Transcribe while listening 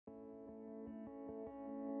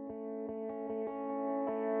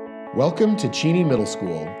Welcome to Cheney Middle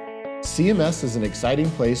School. CMS is an exciting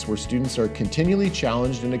place where students are continually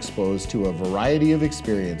challenged and exposed to a variety of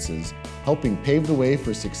experiences, helping pave the way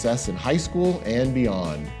for success in high school and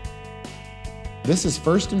beyond. This is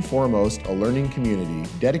first and foremost a learning community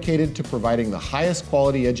dedicated to providing the highest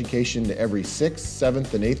quality education to every 6th,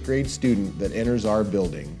 7th, and 8th grade student that enters our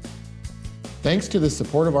building. Thanks to the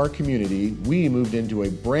support of our community, we moved into a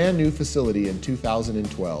brand new facility in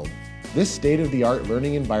 2012. This state-of-the-art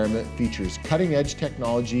learning environment features cutting-edge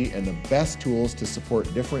technology and the best tools to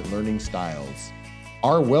support different learning styles.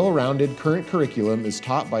 Our well-rounded current curriculum is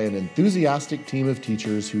taught by an enthusiastic team of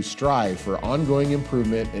teachers who strive for ongoing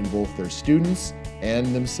improvement in both their students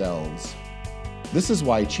and themselves. This is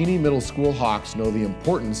why Cheney Middle School Hawks know the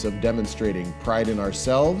importance of demonstrating pride in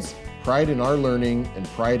ourselves, pride in our learning, and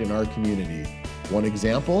pride in our community. One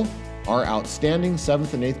example: our outstanding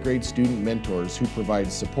 7th and 8th grade student mentors who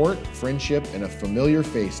provide support, friendship, and a familiar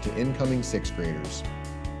face to incoming 6th graders.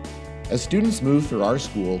 As students move through our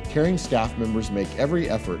school, caring staff members make every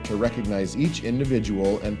effort to recognize each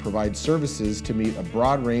individual and provide services to meet a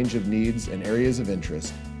broad range of needs and areas of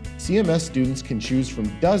interest. CMS students can choose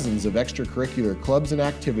from dozens of extracurricular clubs and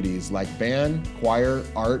activities like band, choir,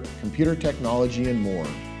 art, computer technology, and more.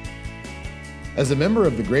 As a member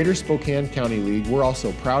of the Greater Spokane County League, we're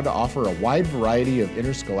also proud to offer a wide variety of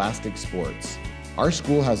interscholastic sports. Our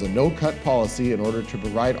school has a no-cut policy in order to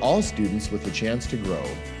provide all students with a chance to grow.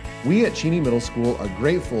 We at Cheney Middle School are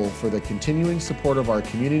grateful for the continuing support of our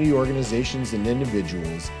community organizations and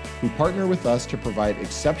individuals who partner with us to provide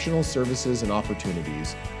exceptional services and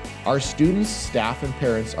opportunities. Our students, staff, and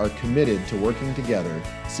parents are committed to working together,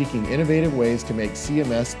 seeking innovative ways to make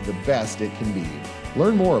CMS the best it can be.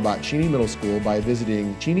 Learn more about Cheney Middle School by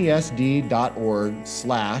visiting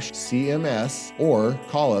cheneysd.org/CMS or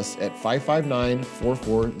call us at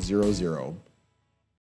 559-4400.